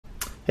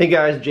Hey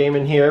guys,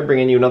 Jamin here,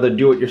 bringing you another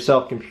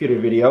do-it-yourself computer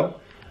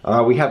video.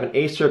 We have an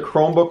Acer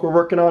Chromebook we're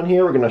working on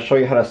here. We're going to show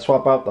you how to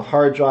swap out the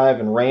hard drive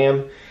and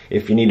RAM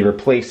if you need to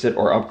replace it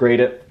or upgrade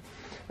it.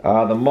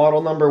 The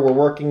model number we're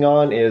working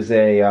on is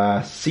a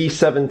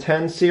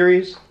C710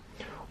 series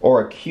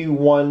or a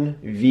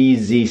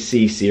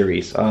Q1VZC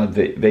series.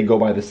 They go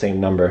by the same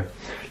number.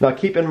 Now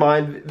keep in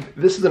mind,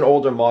 this is an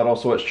older model,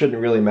 so it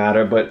shouldn't really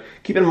matter, but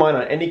keep in mind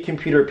on any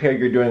computer repair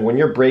you're doing, when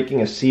you're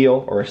breaking a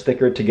seal or a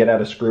sticker to get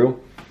out a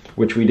screw,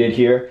 which we did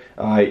here,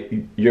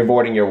 you're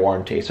voiding your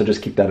warranty, so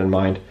just keep that in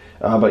mind.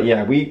 But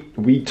yeah,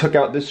 we took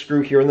out this screw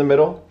here in the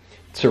middle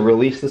to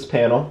release this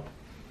panel.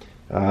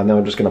 And then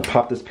we're just going to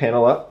pop this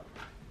panel up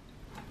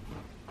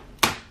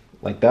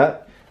like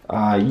that.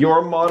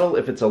 Your model,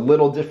 if it's a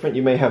little different,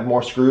 you may have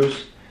more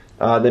screws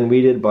than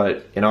we did,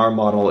 but in our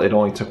model it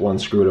only took one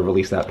screw to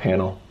release that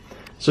panel.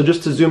 So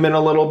just to zoom in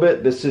a little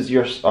bit, this is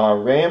your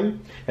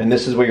RAM, and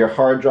this is where your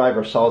hard drive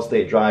or solid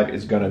state drive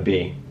is going to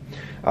be.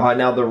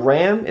 Now the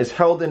RAM is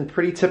held in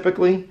pretty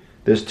typically.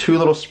 There's two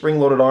little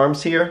spring-loaded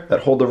arms here that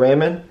hold the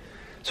RAM in.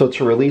 So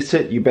to release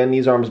it, you bend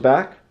these arms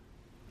back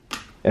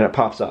and it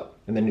pops up,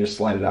 and then you just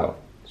slide it out.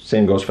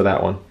 Same goes for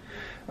that one.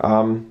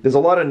 There's a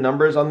lot of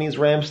numbers on these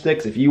RAM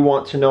sticks. If you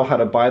want to know how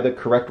to buy the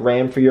correct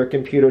RAM for your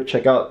computer,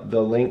 check out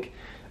the link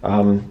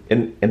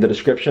in the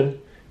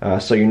description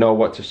so you know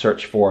what to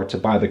search for to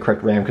buy the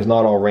correct RAM, because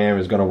not all RAM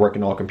is going to work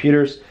in all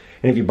computers,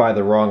 and if you buy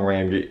the wrong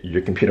RAM,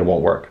 your computer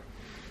won't work.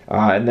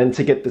 And then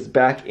to get this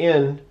back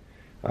in,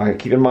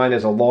 keep in mind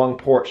there's a long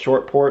port,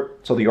 short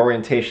port, so the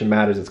orientation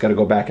matters. It's got to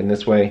go back in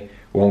this way, it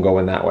won't go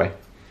in that way.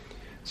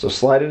 So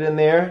slide it in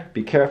there,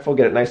 be careful,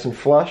 get it nice and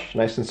flush,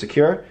 nice and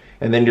secure,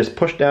 and then just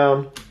push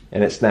down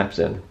and it snaps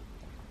in.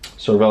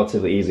 So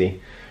relatively easy.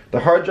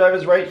 The hard drive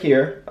is right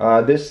here.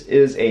 This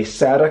is a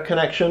SATA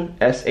connection,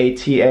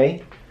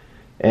 S-A-T-A,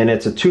 and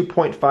it's a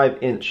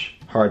 2.5 inch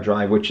hard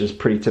drive, which is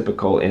pretty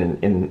typical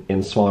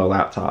in smaller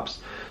laptops.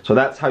 So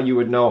that's how you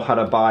would know how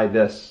to buy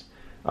this.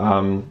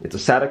 It's a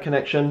SATA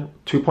connection,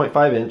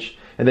 2.5 inch,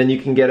 and then you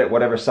can get it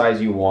whatever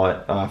size you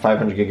want,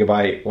 500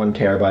 gigabyte, 1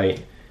 terabyte.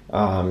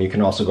 You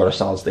can also go to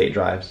solid state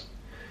drives.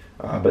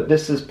 But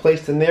this is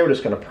placed in there. We're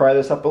just going to pry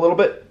this up a little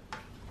bit.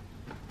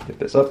 Get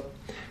this up.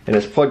 And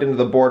it's plugged into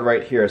the board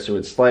right here, so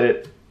we'd slide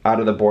it out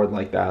of the board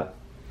like that.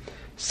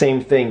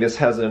 Same thing, this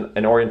has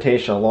an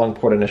orientation, a long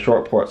port and a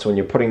short port, so when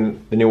you're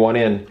putting the new one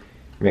in,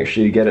 make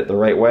sure you get it the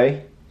right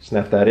way.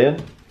 Snap that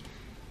in,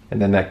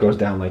 and then that goes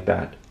down like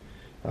that.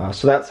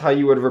 So that's how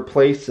you would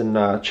replace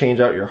and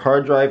change out your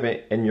hard drive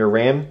and your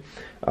RAM.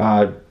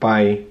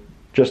 By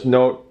just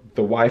note,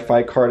 the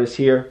Wi-Fi card is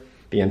here,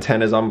 the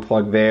antenna is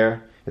unplugged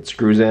there, it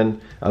screws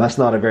in. That's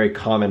not a very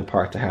common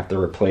part to have to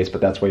replace, but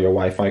that's where your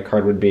Wi-Fi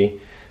card would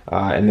be.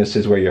 And this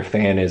is where your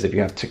fan is if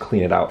you have to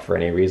clean it out for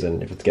any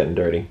reason, if it's getting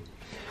dirty.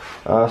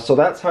 So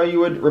that's how you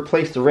would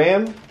replace the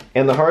RAM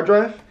and the hard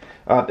drive.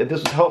 If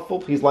this was helpful,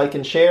 please like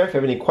and share. If you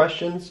have any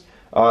questions,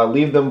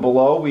 leave them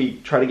below. We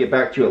try to get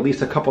back to you at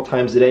least a couple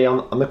times a day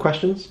on the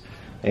questions.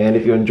 And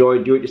if you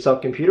enjoy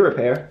do-it-yourself computer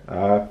repair,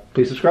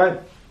 please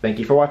subscribe. Thank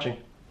you for watching.